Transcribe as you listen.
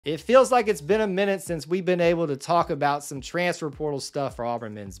It feels like it's been a minute since we've been able to talk about some transfer portal stuff for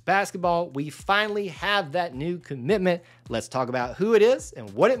Auburn men's basketball. We finally have that new commitment. Let's talk about who it is and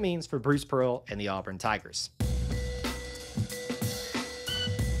what it means for Bruce Pearl and the Auburn Tigers.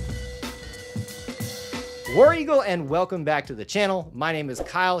 War Eagle, and welcome back to the channel. My name is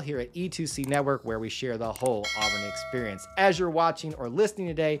Kyle here at E2C Network, where we share the whole Auburn experience. As you're watching or listening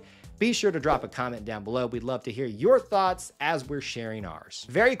today, be sure to drop a comment down below. We'd love to hear your thoughts as we're sharing ours.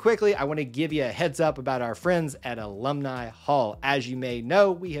 Very quickly, I want to give you a heads up about our friends at Alumni Hall. As you may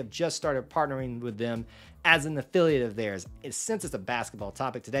know, we have just started partnering with them as an affiliate of theirs. Since it's a basketball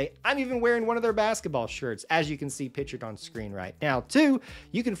topic today, I'm even wearing one of their basketball shirts, as you can see pictured on screen right now. Too,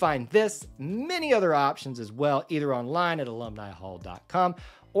 you can find this, many other options as well, either online at alumnihall.com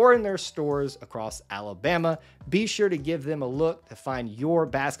or in their stores across Alabama. Be sure to give them a look to find your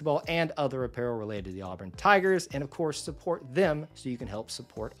basketball and other apparel related to the Auburn Tigers, and of course support them so you can help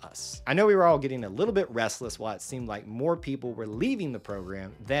support us. I know we were all getting a little bit restless while it seemed like more people were leaving the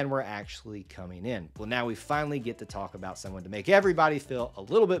program than were actually coming in. Well, now we finally get to talk about someone to make everybody feel a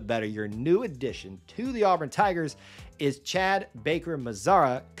little bit better. Your new addition to the Auburn Tigers is Chad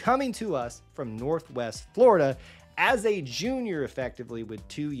Baker-Mazara, coming to us from Northwest Florida as a junior, effectively, with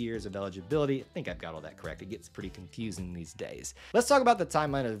 2 years of eligibility. I think I've got all that correct. It gets pretty confusing these days. Let's talk about the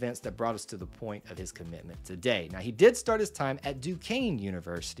timeline of events that brought us to the point of his commitment today. Now, he did start his time at Duquesne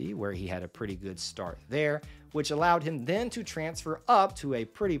University, where he had a pretty good start there, which allowed him then to transfer up to a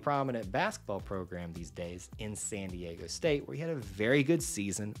pretty prominent basketball program these days in San Diego State, where he had a very good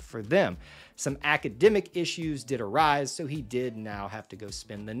season for them. Some academic issues did arise, so he did now have to go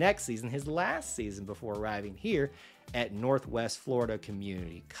spend the next season, his last season before arriving here, at Northwest Florida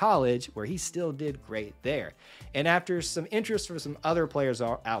Community College, where he still did great there. And after some interest from some other players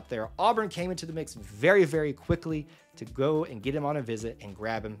out there, Auburn came into the mix very, very quickly to go and get him on a visit and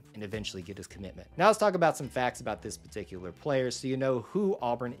grab him and eventually get his commitment. Now let's talk about some facts about this particular player so you know who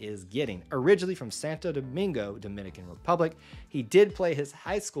Auburn is getting. Originally from Santo Domingo, Dominican Republic, he did play his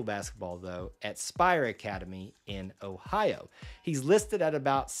high school basketball though at Spire Academy in Ohio. He's listed at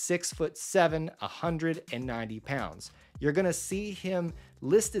about 6'7", 190 pounds. You're gonna see him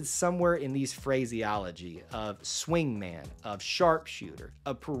listed somewhere in these phraseology of swingman, of sharpshooter,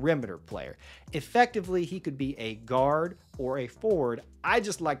 a perimeter player. Effectively, he could be a guard or a forward. I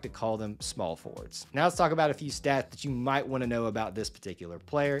just like to call them small forwards. Now let's talk about a few stats that you might want to know about this particular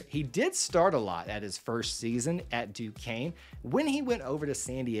player. He did start a lot at his first season at Duquesne. When he went over to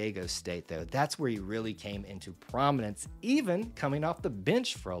San Diego State, though, that's where he really came into prominence, even coming off the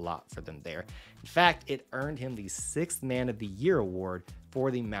bench for a lot for them there. In fact, it earned him the 6th Man of the Year award for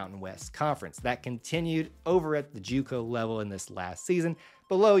the Mountain West Conference. That continued over at the JUCO level in this last season.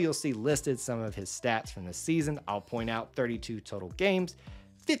 Below, you'll see listed some of his stats from the season. I'll point out 32 total games,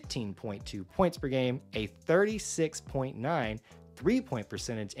 15.2 points per game, a 36.9 three-point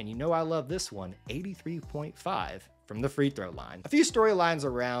percentage, and you know I love this one, 83.5 from the free throw line. A few storylines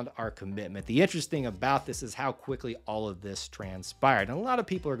around our commitment. The interesting about this is how quickly all of this transpired. And a lot of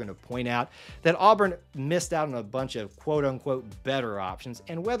people are going to point out that Auburn missed out on a bunch of quote-unquote better options,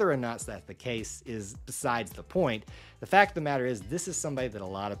 and whether or not that's the case is besides the point. The fact of the matter is this is somebody that a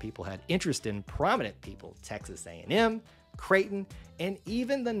lot of people had interest in, prominent people, Texas A&M, Creighton, and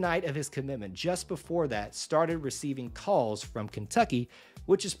even the night of his commitment, just before that, started receiving calls from Kentucky,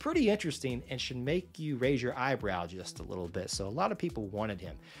 which is pretty interesting and should make you raise your eyebrow just a little bit. So a lot of people wanted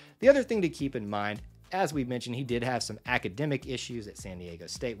him. The other thing to keep in mind, as we mentioned, he did have some academic issues at San Diego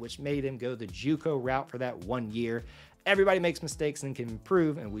State, which made him go the JUCO route for that 1 year. Everybody makes mistakes and can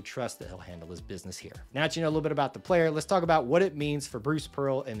improve, and we trust that he'll handle his business here. Now that you know a little bit about the player, let's talk about what it means for Bruce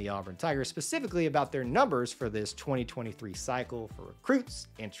Pearl and the Auburn Tigers, specifically about their numbers for this 2023 cycle for recruits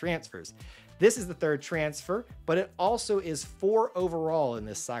and transfers. This is the 3rd transfer, but it also is 4 overall in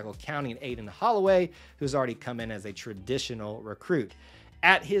this cycle, counting Aiden Holloway, who's already come in as a traditional recruit.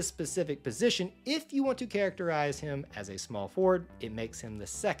 At his specific position, if you want to characterize him as a small forward, it makes him the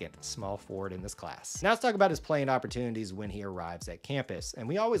 2nd small forward in this class. Now let's talk about his playing opportunities when he arrives at campus. And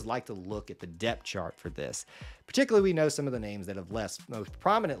we always like to look at the depth chart for this. Particularly, we know some of the names that have left, most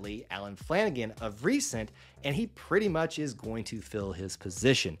prominently Allen Flanagan of recent, and he pretty much is going to fill his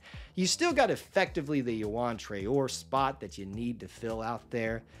position. You still got effectively the Juwan Traore spot that you need to fill out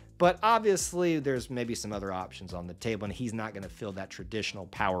there. But obviously, there's maybe some other options on the table, and he's not going to fill that traditional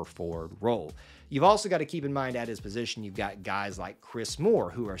power forward role. You've also got to keep in mind at his position, you've got guys like Chris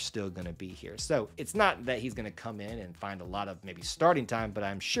Moore who are still going to be here. So it's not that he's going to come in and find a lot of maybe starting time, but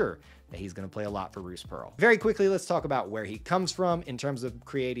I'm sure that he's going to play a lot for Bruce Pearl. Very quickly, let's talk about where he comes from in terms of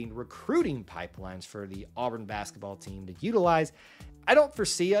creating recruiting pipelines for the Auburn basketball team to utilize. I don't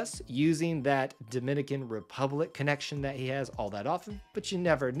foresee us using that Dominican Republic connection that he has all that often, but you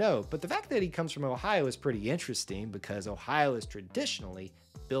never know. But the fact that he comes from Ohio is pretty interesting because Ohio is traditionally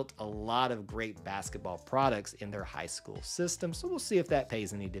built a lot of great basketball products in their high school system. So we'll see if that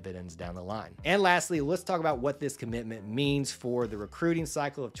pays any dividends down the line. And lastly, let's talk about what this commitment means for the recruiting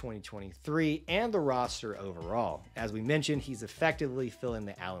cycle of 2023 and the roster overall. As we mentioned, he's effectively filling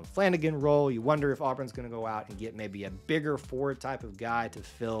the Allen Flanigan role. You wonder if Auburn's going to go out and get maybe a bigger forward type of guy to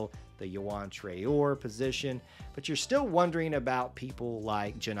fill the Yohan Traore position, but you're still wondering about people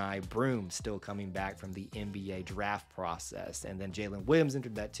like Janai Broome still coming back from the NBA draft process. And then Jalen Williams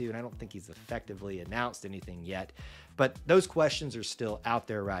entered that too, and I don't think he's effectively announced anything yet, but those questions are still out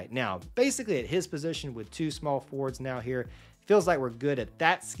there right now. Basically at his position with two small forwards now here, feels like we're good at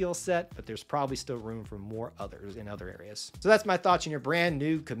that skill set, but there's probably still room for more others in other areas. So that's my thoughts on your brand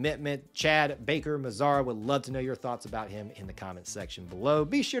new commitment, Chad Baker-Mazara. Would love to know your thoughts about him in the comments section below.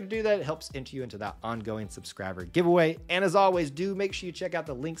 Be sure to do that. It helps enter you into that ongoing subscriber giveaway. And as always, do make sure you check out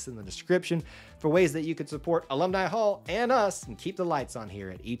the links in the description for ways that you can support Alumni Hall and us and keep the lights on here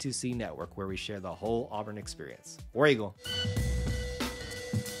at E2C Network, where we share the whole Auburn experience. War Eagle.